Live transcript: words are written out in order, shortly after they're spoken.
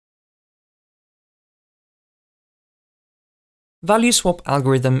Value swap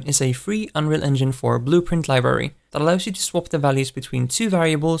algorithm is a free Unreal Engine 4 blueprint library that allows you to swap the values between two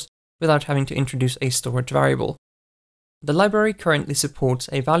variables without having to introduce a storage variable. The library currently supports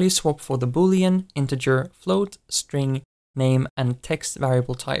a value swap for the Boolean, integer, float, string, name, and text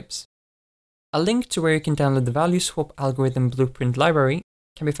variable types. A link to where you can download the value swap algorithm blueprint library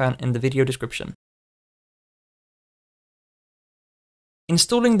can be found in the video description.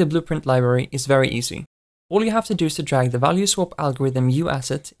 Installing the blueprint library is very easy. All you have to do is to drag the value swap algorithm U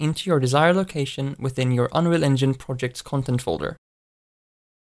asset into your desired location within your Unreal Engine project's content folder.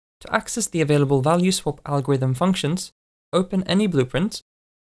 To access the available value swap algorithm functions, open any blueprint,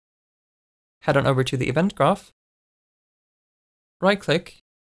 head on over to the event graph, right-click,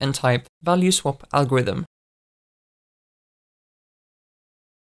 and type value swap algorithm.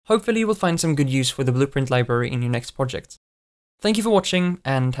 Hopefully you will find some good use for the blueprint library in your next project. Thank you for watching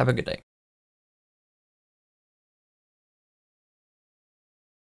and have a good day.